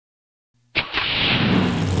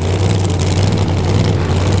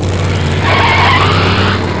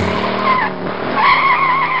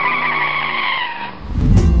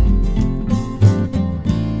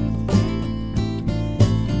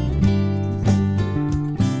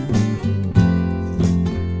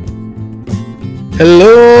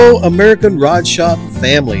Hello, American Rod Shop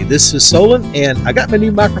family. This is Solon, and I got my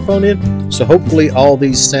new microphone in, so hopefully all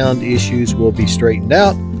these sound issues will be straightened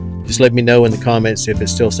out. Just let me know in the comments if it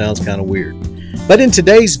still sounds kind of weird. But in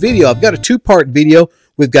today's video, I've got a two-part video.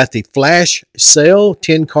 We've got the flash sale,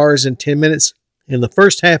 10 cars in 10 minutes in the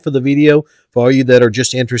first half of the video for all you that are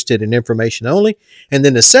just interested in information only. And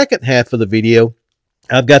then the second half of the video,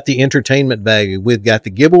 I've got the entertainment value. We've got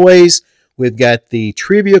the giveaways, we've got the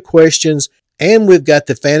trivia questions, and we've got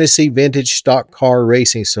the fantasy vintage stock car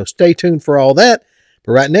racing. So stay tuned for all that.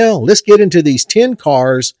 But right now, let's get into these 10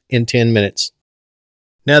 cars in 10 minutes.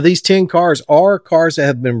 Now, these 10 cars are cars that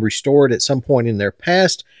have been restored at some point in their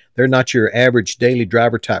past. They're not your average daily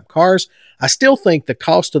driver type cars. I still think the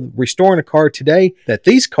cost of restoring a car today, that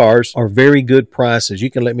these cars are very good prices.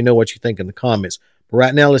 You can let me know what you think in the comments. But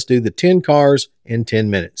right now, let's do the 10 cars in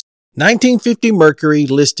 10 minutes. 1950 Mercury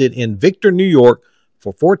listed in Victor, New York,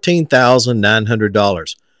 for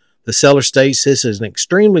 $14,900. The seller states this is an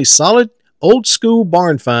extremely solid, old-school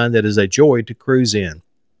barn find that is a joy to cruise in.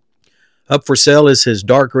 Up for sale is his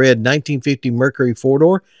dark red 1950 Mercury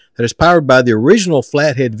four-door that is powered by the original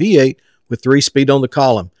flathead V8 with 3-speed on the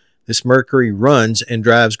column. This Mercury runs and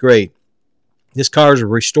drives great. This car was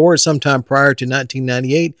restored sometime prior to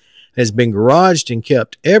 1998, has been garaged and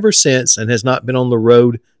kept ever since, and has not been on the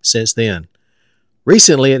road since then.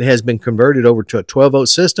 Recently, it has been converted over to a 12-volt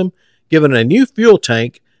system, given a new fuel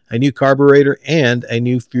tank, a new carburetor, and a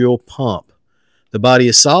new fuel pump. The body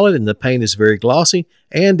is solid and the paint is very glossy,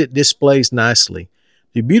 and it displays nicely.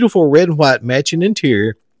 The beautiful red and white matching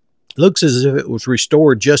interior looks as if it was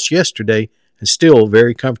restored just yesterday and still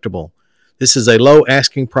very comfortable. This is a low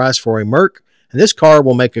asking price for a Merc, and this car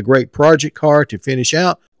will make a great project car to finish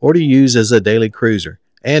out or to use as a daily cruiser,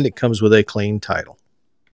 and it comes with a clean title.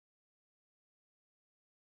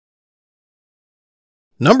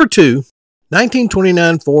 Number 2,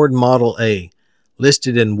 1929 Ford Model A,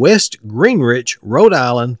 listed in West Greenwich, Rhode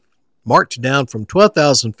Island, marked down from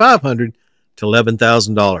 $12,500 to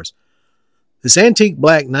 $11,000. This antique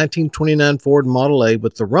black 1929 Ford Model A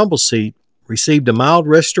with the rumble seat received a mild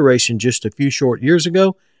restoration just a few short years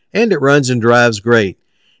ago, and it runs and drives great.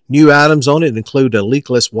 New items on it include a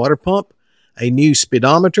leakless water pump, a new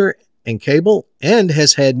speedometer and cable, and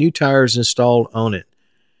has had new tires installed on it.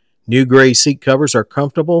 New gray seat covers are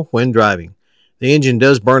comfortable when driving. The engine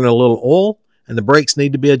does burn a little oil, and the brakes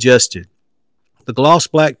need to be adjusted. The gloss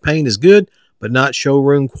black paint is good, but not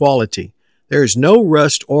showroom quality. There is no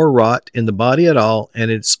rust or rot in the body at all,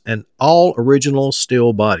 and it's an all original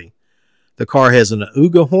steel body. The car has an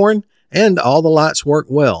Ooga horn, and all the lights work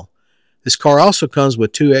well. This car also comes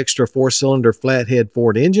with 2 extra 4-cylinder flathead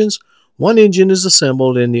Ford engines. One engine is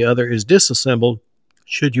assembled and the other is disassembled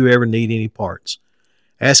should you ever need any parts.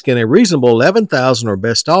 Asking a reasonable $11,000 or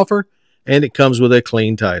best offer, and it comes with a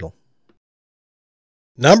clean title.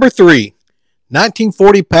 Number 3,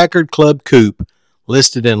 1940 Packard Club Coupe,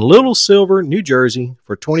 listed in Little Silver, New Jersey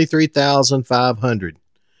for $23,500.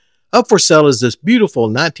 Up for sale is this beautiful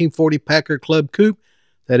 1940 Packard Club Coupe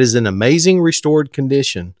that is in amazing restored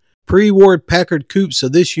condition. Pre-award Packard Coupes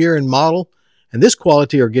of this year and model and this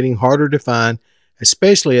quality are getting harder to find,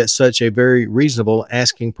 especially at such a very reasonable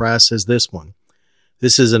asking price as this one.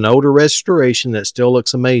 This is an older restoration that still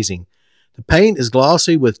looks amazing. The paint is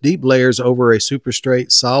glossy with deep layers over a super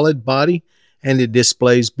straight solid body, and it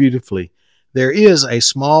displays beautifully. There is a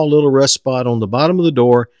small little rust spot on the bottom of the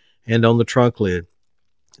door and on the trunk lid.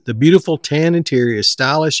 The beautiful tan interior is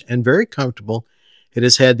stylish and very comfortable. It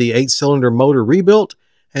has had the 8-cylinder motor rebuilt,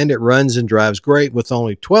 and it runs and drives great with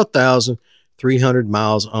only 12,300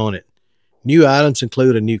 miles on it. New items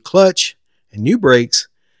include a new clutch and new brakes,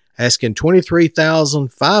 asking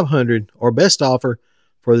 $23,500 or best offer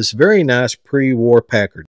for this very nice pre-war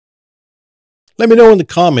Packard. Let me know in the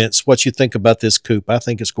comments what you think about this coupe. I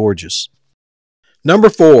think it's gorgeous.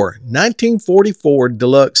 Number 4, 1940 Ford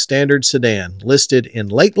Deluxe Standard Sedan, listed in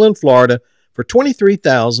Lakeland, Florida for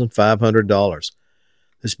 $23,500.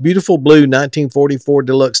 This beautiful blue 1944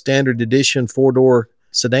 Deluxe Standard Edition 4-door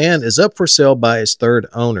sedan is up for sale by its third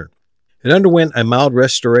owner. It underwent a mild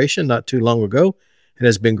restoration not too long ago and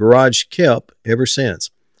has been garage kept ever since.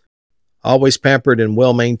 Always pampered and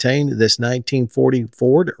well maintained, this 1940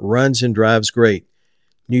 Ford runs and drives great.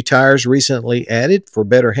 New tires recently added for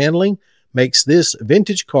better handling makes this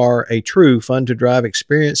vintage car a true fun to drive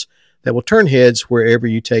experience that will turn heads wherever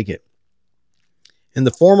you take it. In the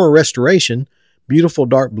former restoration, beautiful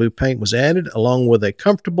dark blue paint was added along with a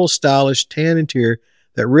comfortable stylish tan interior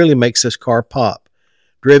that really makes this car pop.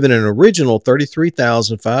 Driven an original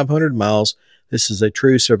 33,500 miles, this is a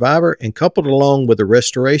true survivor, and coupled along with the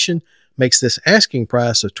restoration makes this asking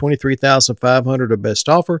price of $23,500 or best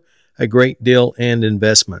offer a great deal and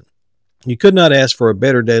investment. You could not ask for a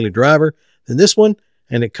better daily driver than this one,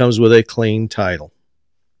 and it comes with a clean title.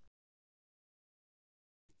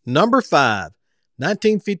 Number 5,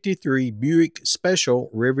 1953 Buick Special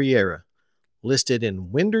Riviera, listed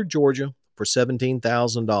in Winder, Georgia for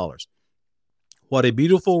 $17,000. What a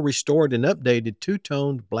beautiful, restored, and updated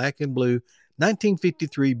two-toned black and blue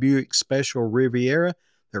 1953 Buick Special Riviera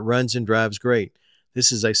that runs and drives great.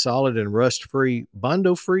 This is a solid and rust-free,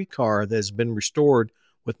 Bondo-free car that has been restored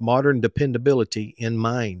with modern dependability in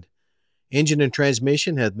mind. Engine and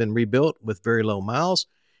transmission have been rebuilt with very low miles.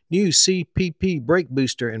 New CPP brake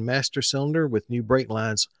booster and master cylinder with new brake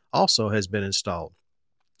lines also has been installed.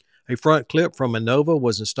 A front clip from Innova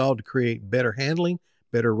was installed to create better handling,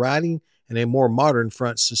 better riding, and a more modern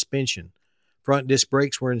front suspension. Front disc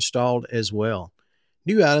brakes were installed as well.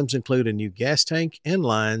 New items include a new gas tank and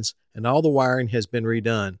lines, and all the wiring has been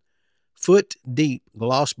redone. Foot-deep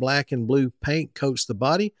gloss black and blue paint coats the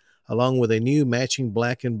body, along with a new matching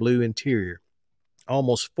black and blue interior.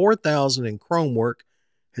 Almost $4,000 in chrome work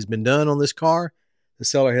has been done on this car. The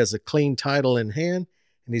seller has a clean title in hand,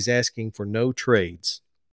 and he's asking for no trades.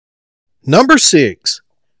 Number 6,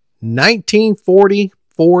 1940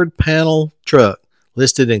 Ford panel truck,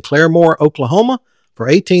 listed in Claremore, Oklahoma for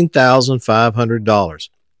 $18,500.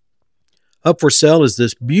 Up for sale is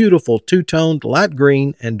this beautiful two-toned light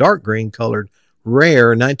green and dark green colored rare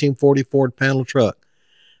 1940 Ford panel truck.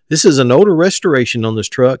 This is an older restoration on this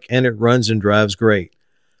truck, and it runs and drives great.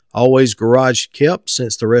 Always garage kept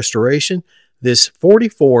since the restoration, this 40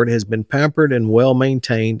 Ford has been pampered and well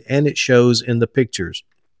maintained, and it shows in the pictures.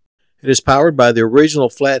 It is powered by the original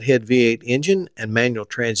flathead V8 engine and manual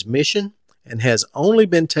transmission, and has only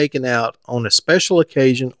been taken out on a special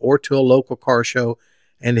occasion or to a local car show,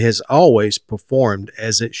 and has always performed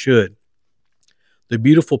as it should. The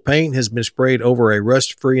beautiful paint has been sprayed over a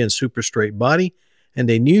rust-free and super straight body, and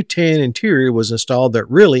a new tan interior was installed that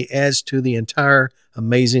really adds to the entire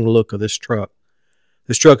amazing look of this truck.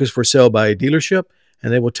 This truck is for sale by a dealership,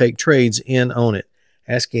 and they will take trades in on it,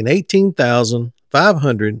 asking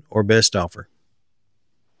 $18,500 or best offer.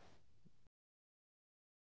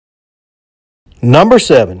 Number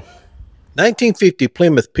 7, 1950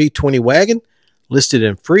 Plymouth P20 Wagon, listed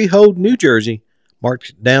in Freehold, New Jersey,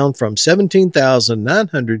 marked down from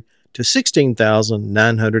 $17,900 to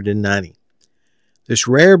 $16,990. This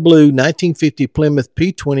rare blue 1950 Plymouth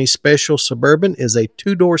P20 Special Suburban is a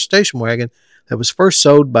two-door station wagon that was first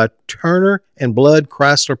sold by Turner and Blood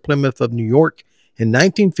Chrysler Plymouth of New York in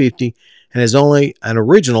 1950 and has only an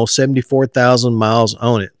original 74,000 miles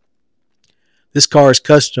on it. This car is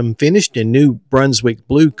custom finished in New Brunswick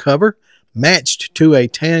blue cover, matched to a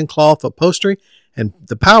tan cloth upholstery, and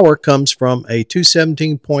the power comes from a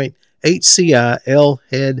 217.8 CI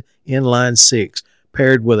L-head inline 6,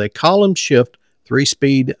 paired with a column shift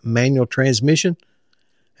 3-speed manual transmission,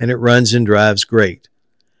 and it runs and drives great.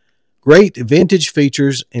 Great vintage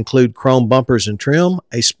features include chrome bumpers and trim,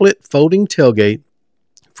 a split folding tailgate,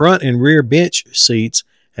 front and rear bench seats,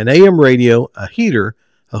 an AM radio, a heater,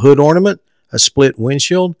 a hood ornament, a split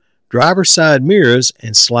windshield, driver's side mirrors,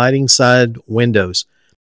 and sliding side windows.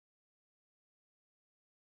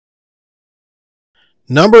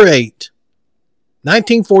 Number 8,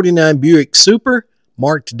 1949 Buick Super,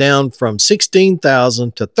 marked down from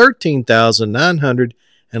 $16,000 to $13,900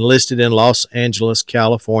 and listed in Los Angeles,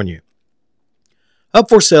 California. Up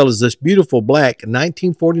for sale is this beautiful black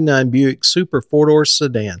 1949 Buick Super 4-door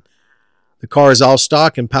sedan. The car is all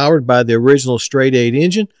stock and powered by the original straight-8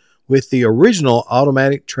 engine with the original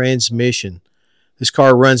automatic transmission. This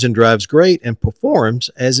car runs and drives great and performs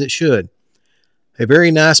as it should. A very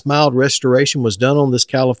nice mild restoration was done on this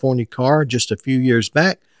California car just a few years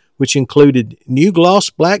back, which included new gloss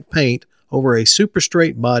black paint over a super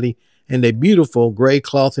straight body and a beautiful gray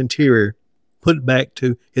cloth interior put back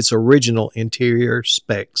to its original interior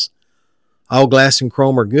specs. All glass and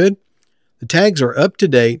chrome are good. The tags are up to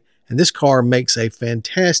date, and this car makes a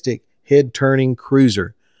fantastic head-turning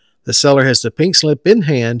cruiser. The seller has the pink slip in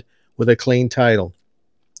hand with a clean title.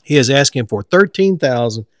 He is asking for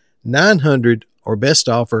 $13,900 or best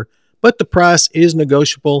offer, but the price is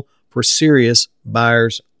negotiable for serious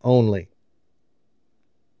buyers only.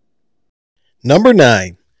 Number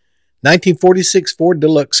 9, 1946 Ford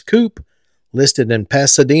Deluxe Coupe, listed in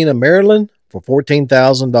Pasadena, Maryland for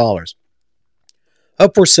 $14,000.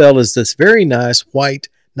 Up for sale is this very nice white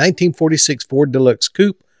 1946 Ford Deluxe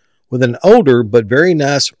Coupe with an older but very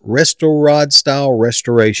nice Restorod style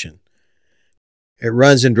restoration. It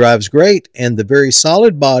runs and drives great, and the very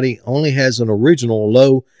solid body only has an original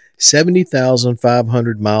low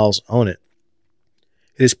 70,500 miles on it.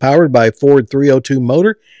 It is powered by a Ford 302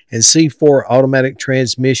 motor and C4 automatic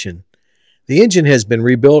transmission. The engine has been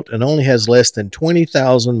rebuilt and only has less than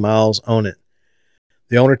 20,000 miles on it.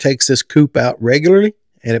 The owner takes this coupe out regularly,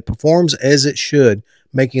 and it performs as it should,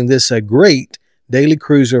 making this a great daily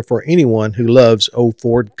cruiser for anyone who loves old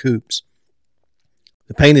Ford coupes.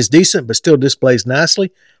 The paint is decent but still displays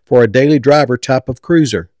nicely for a daily driver type of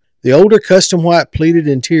cruiser. The older custom white pleated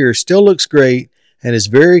interior still looks great and is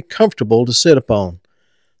very comfortable to sit upon.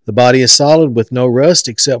 The body is solid with no rust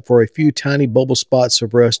except for a few tiny bubble spots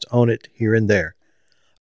of rust on it here and there.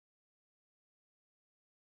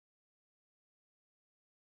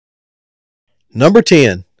 Number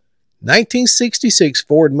 10. 1966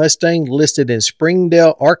 Ford Mustang listed in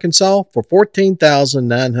Springdale, Arkansas for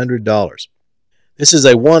 $14,900. This is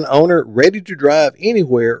a one-owner, ready-to-drive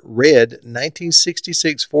anywhere red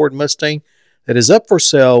 1966 Ford Mustang that is up for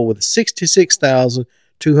sale with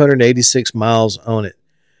 66,286 miles on it.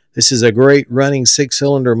 This is a great running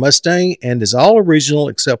six-cylinder Mustang and is all original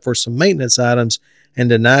except for some maintenance items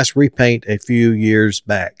and a nice repaint a few years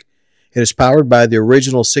back. It is powered by the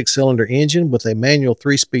original six-cylinder engine with a manual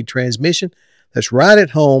 3-speed transmission that's right at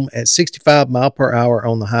home at 65 miles per hour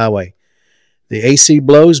on the highway. The AC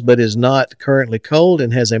blows but is not currently cold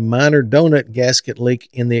and has a minor donut gasket leak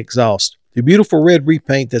in the exhaust. The beautiful red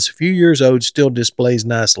repaint that's a few years old still displays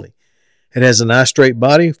nicely. It has a nice straight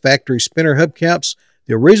body, factory spinner hubcaps,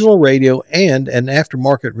 the original radio, and an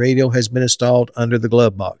aftermarket radio has been installed under the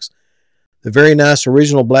glove box. The very nice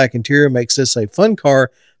original black interior makes this a fun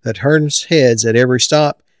car that turns heads at every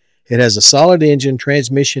stop. It has a solid engine,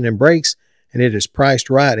 transmission, and brakes, and it is priced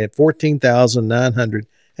right at $14,900,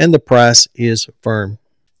 and the price is firm.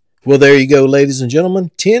 Well, there you go, ladies and gentlemen.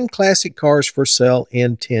 10 classic cars for sale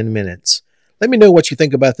in 10 minutes. Let me know what you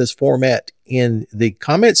think about this format in the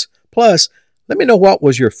comments. Plus, let me know what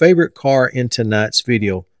was your favorite car in tonight's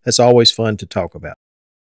video. That's always fun to talk about.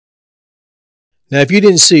 Now, if you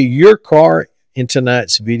didn't see your car in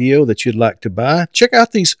tonight's video that you'd like to buy, check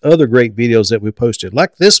out these other great videos that we posted,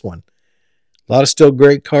 like this one. A lot of still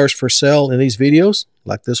great cars for sale in these videos,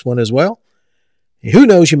 like this one as well. And who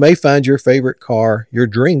knows, you may find your favorite car, your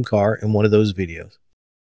dream car, in one of those videos.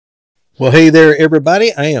 Well, hey there,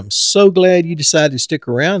 everybody. I am so glad you decided to stick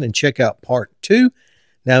around and check out part 2.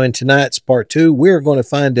 Now, in tonight's part 2, we're going to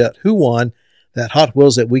find out who won that Hot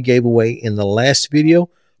Wheels that we gave away in the last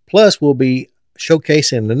video. Plus, we'll be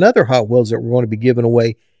showcasing another Hot Wheels that we're going to be giving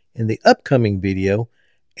away in the upcoming video.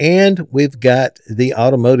 And we've got the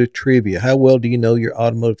automotive trivia. How well do you know your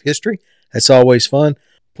automotive history? That's always fun.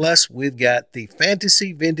 Plus, we've got the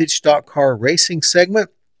fantasy vintage stock car racing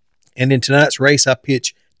segment. And in tonight's race, I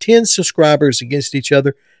pitch 10 subscribers against each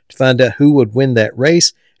other to find out who would win that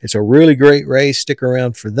race. It's a really great race. Stick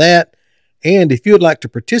around for that. And if you would like to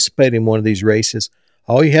participate in one of these races,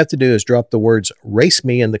 all you have to do is drop the words "race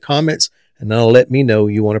me" in the comments, and that'll let me know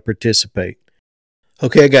you want to participate.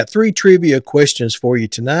 Okay, I got 3 trivia questions for you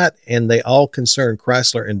tonight, and they all concern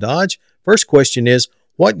Chrysler and Dodge. First question is,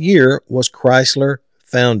 what year was Chrysler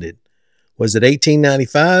founded? Was it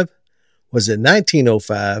 1895? Was it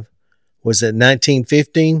 1905? Was it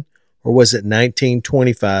 1915? Or was it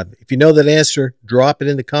 1925? If you know that answer, drop it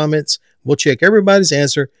in the comments. We'll check everybody's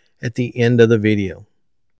answer at the end of the video.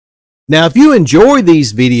 Now, if you enjoy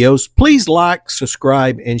these videos, please like,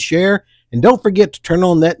 subscribe, and share. And don't forget to turn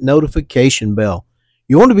on that notification bell.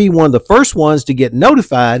 You want to be one of the first ones to get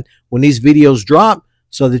notified when these videos drop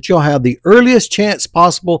so that you'll have the earliest chance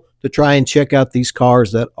possible to try and check out these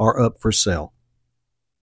cars that are up for sale.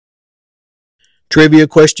 Trivia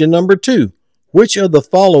question number 2. Which of the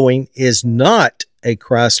following is not a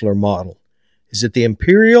Chrysler model? Is it the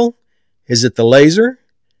Imperial? Is it the Laser?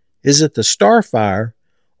 Is it the Starfire?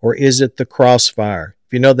 Or is it the Crossfire?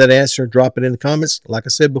 If you know that answer, drop it in the comments. Like I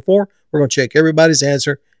said before, we're going to check everybody's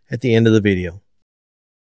answer at the end of the video.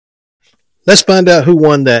 Let's find out who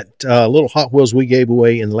won that little Hot Wheels we gave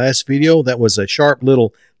away in the last video. That was a sharp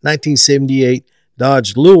little 1978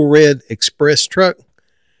 Dodge Little Red Express truck.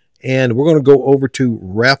 And we're going to go over to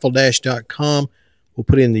raffledash.com. We'll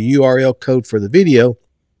put in the URL code for the video.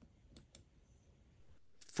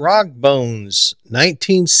 Frog Bones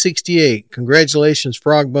 1968. Congratulations,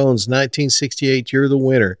 Frog Bones 1968. You're the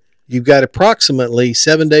winner. You've got approximately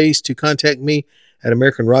 7 days to contact me at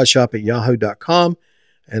AmericanRodShop@yahoo.com,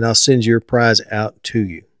 and I'll send your prize out to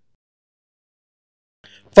you.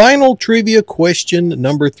 Final trivia question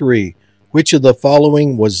number 3. Which of the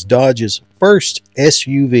following was Dodge's first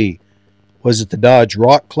SUV? Was it the Dodge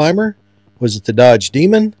Rock Climber? Was it the Dodge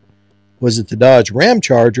Demon? Was it the Dodge Ram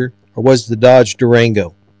Charger? Or was it the Dodge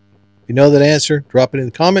Durango? If you know that answer, drop it in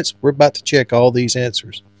the comments. We're about to check all these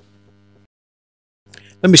answers.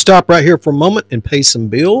 Let me stop right here for a moment and pay some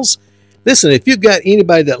bills. Listen, if you've got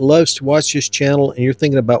anybody that loves to watch this channel and you're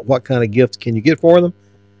thinking about what kind of gift can you get for them,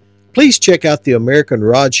 please check out the American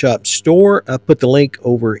Rod Shop store. I put the link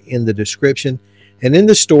over in the description. And in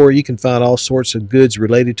the store, you can find all sorts of goods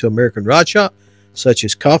related to American Rod Shop, such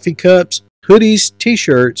as coffee cups, hoodies,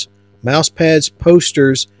 t-shirts, mouse pads,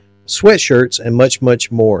 posters, sweatshirts, and much,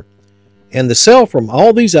 much more. And the sale from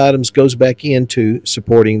all these items goes back into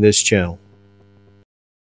supporting this channel.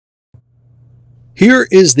 Here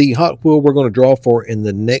is the Hot Wheel we're going to draw for in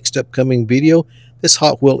the next upcoming video. This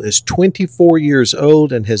Hot Wheel is 24 years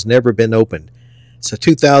old and has never been opened. It's a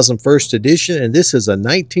 2001 edition, and this is a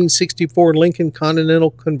 1964 Lincoln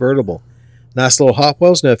Continental convertible. Nice little Hot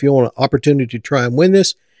Wheels. Now, if you want an opportunity to try and win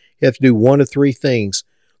this, you have to do one of three things.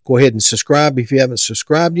 Go ahead and subscribe if you haven't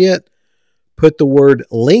subscribed yet. Put the word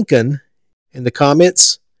Lincoln in the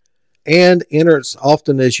comments and enter as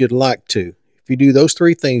often as you'd like to. If you do those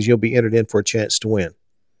three things, you'll be entered in for a chance to win.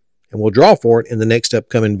 And we'll draw for it in the next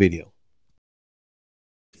upcoming video.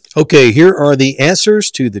 Okay, here are the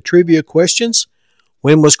answers to the trivia questions.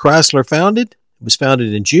 When was Chrysler founded? It was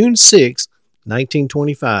founded in June 6,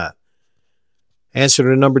 1925. Answer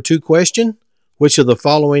to number 2 question. Which of the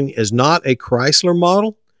following is not a Chrysler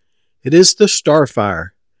model? It is the Starfire.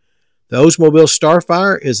 The Oldsmobile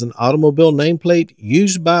Starfire is an automobile nameplate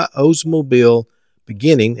used by Oldsmobile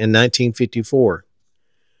beginning in 1954.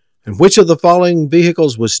 And which of the following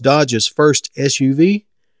vehicles was Dodge's first SUV?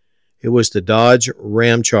 It was the Dodge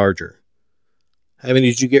Ram Charger. How many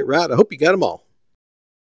did you get right? I hope you got them all.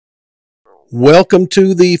 Welcome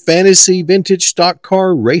to the Fantasy Vintage Stock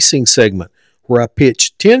Car Racing segment, where I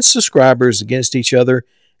pitch 10 subscribers against each other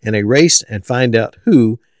in a race and find out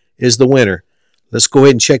who is the winner. Let's go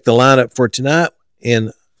ahead and check the lineup for tonight.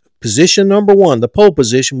 In position number 1, the pole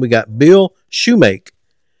position, we got Bill Shoemake.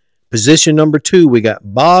 Position number 2, we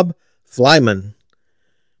got Bob Flyman.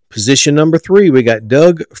 Position number 3, we got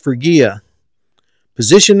Doug Fergia.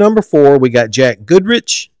 Position number 4, we got Jack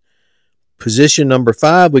Goodrich. Position number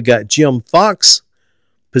 5, we got Jim Fox.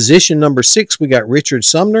 Position number 6, we got Richard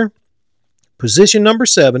Sumner. Position number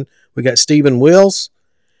 7, we got Stephen Wills.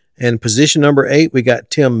 And position number 8, we got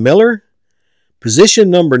Tim Miller. Position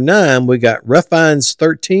number 9, we got Ruffines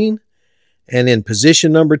 13. And in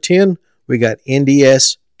position number 10, we got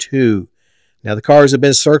NDS 2. Now the cars have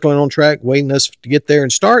been circling on track, waiting us to get there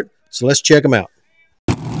and start. So let's check them out.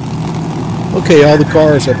 Okay, all the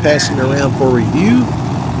cars are passing around for review.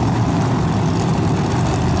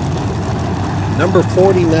 Number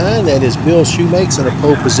 49, that is Bill Shoemake's in a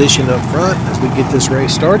pole position up front as we get this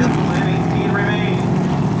race started.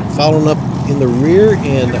 Following up in the rear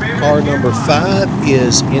in car number 5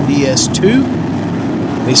 is NDS 2.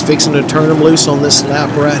 He's fixing to turn them loose on this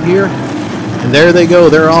lap right here. And there they go,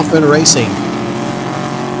 they're off and racing.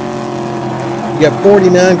 You got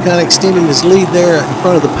 49 kind of extending his lead there in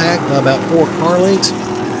front of the pack by about 4 car lengths.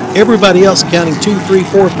 Everybody else counting 2, 3,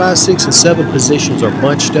 4, 5, 6, and 7 positions are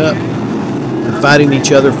bunched up and fighting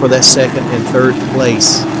each other for that 2nd and 3rd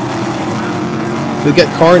place. We've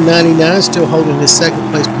got car 99 still holding his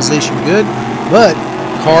 2nd place position good, but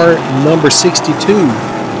car number 62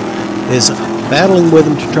 is battling with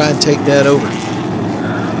him to try and take that over.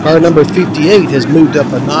 Car number 58 has moved up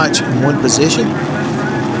a notch in 1 position.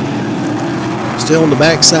 Still on the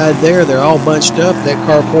backside there, they're all bunched up. That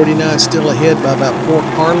car 49 is still ahead by about 4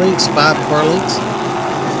 car lengths, 5 car lengths.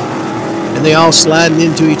 And they all sliding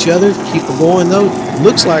into each other. Keep it going though.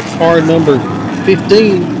 Looks like car number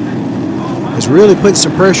 15 is really putting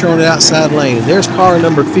some pressure on the outside lane. And there's car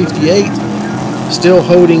number 58 still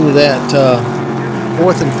holding that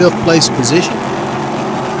 4th and 5th place position.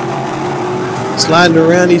 Sliding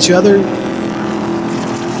around each other.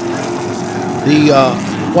 The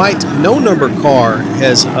white no number car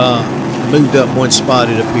has moved up 1 spot,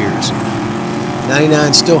 it appears.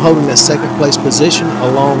 99 still holding that 2nd place position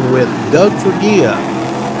along with Doug Fergia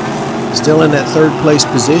still in that 3rd place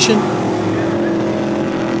position.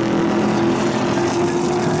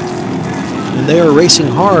 And they are racing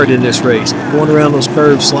hard in this race, going around those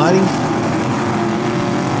curves sliding.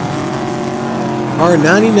 Car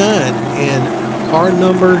 99 and car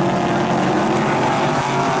number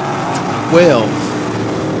 12.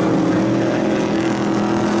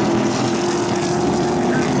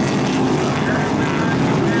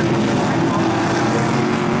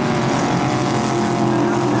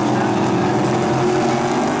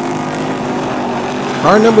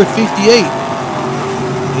 Car number 58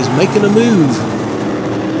 is making a move.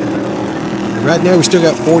 Right now we still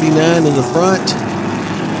got 49 in the front.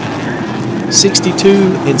 62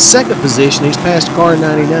 in second position. He's passed car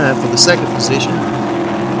 99 for the second position.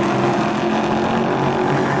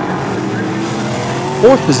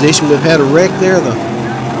 Fourth position, we've had a wreck there. The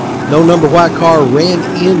no number white car ran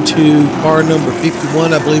into car number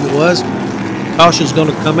 51, I believe it was. Caution's going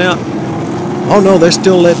to come out. Oh no, they're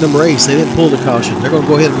still letting them race. They didn't pull the caution. They're going to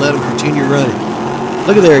go ahead and let them continue running.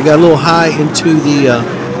 Look at there, he got a little high into the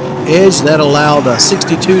edge. That allowed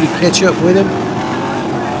 62 to catch up with him.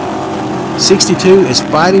 62 is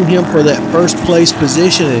fighting him for that first place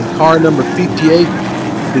position, and car number 58,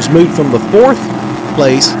 who's moved from the fourth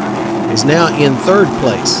place, is now in third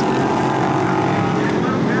place.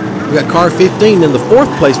 We got car 15 in the fourth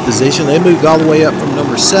place position. They moved all the way up from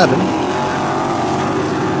number 7.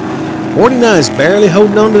 49 is barely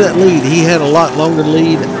holding on to that lead. He had a lot longer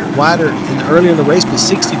lead, wider earlier in the race, but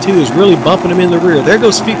 62 is really bumping him in the rear. There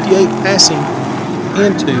goes 58 passing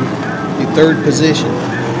into the third position.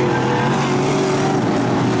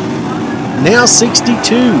 Now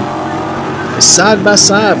 62 is side by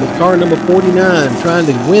side with car number 49, trying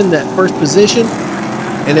to win that first position.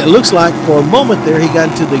 And it looks like for a moment there he got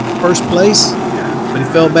into the first place, but he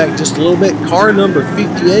fell back just a little bit. Car number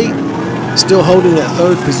 58 still holding that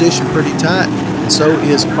third position pretty tight, and so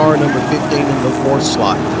is car number 15 in the fourth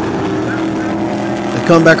slot. They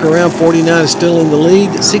come back around. 49 is still in the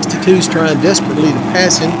lead. 62 is trying desperately to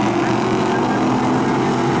pass him.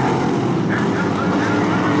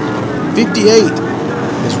 58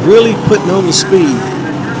 is really putting on the speed.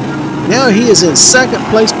 Now he is in second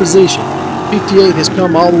place position. 58 has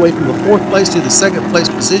come all the way from the fourth place to the second place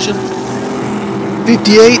position.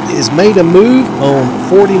 58 has made a move on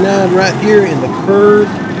 49 right here in the curve.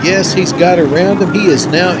 Yes, he's got around him. He is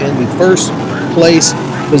now in the first place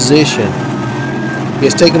position. He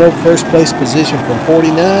has taken over first place position from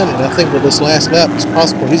 49, and I think with this last lap, it's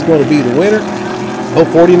possible he's going to be the winner. Oh,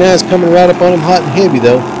 49 is coming right up on him hot and heavy,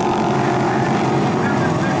 though.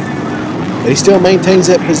 But he still maintains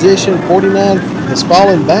that position. 49 has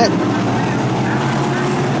fallen back.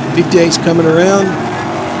 58's coming around.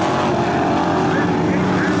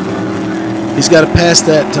 He's got to pass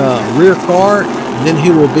that rear car, and then he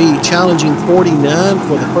will be challenging 49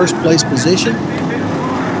 for the first place position.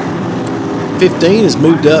 15 has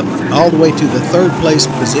moved up all the way to the third place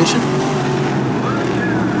position.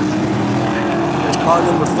 There's car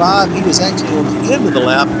number 5. He is actually on the end of the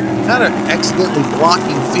lap, kind of accidentally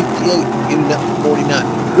blocking 58 getting up to 49.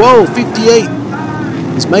 Whoa, 58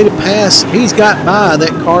 has made a pass. He's got by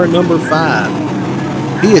that car number 5.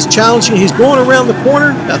 He is challenging. He's going around the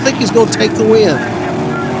corner. I think he's going to take the win.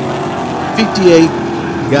 58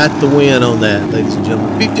 got the win on that, ladies and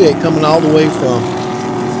gentlemen. 58 coming all the way from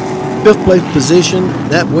 5th place position.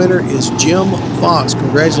 That winner is Jim Fox.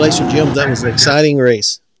 Congratulations, Jim. That was an exciting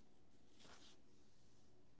race.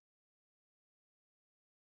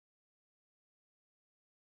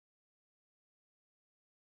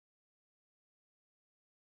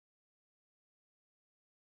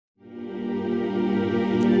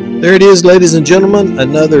 There it is, ladies and gentlemen,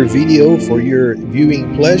 another video for your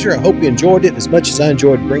viewing pleasure. I hope you enjoyed it as much as I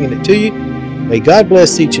enjoyed bringing it to you. May God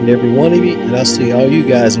bless each and every one of you, and I'll see all you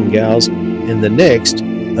guys and gals in the next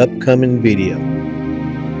upcoming video.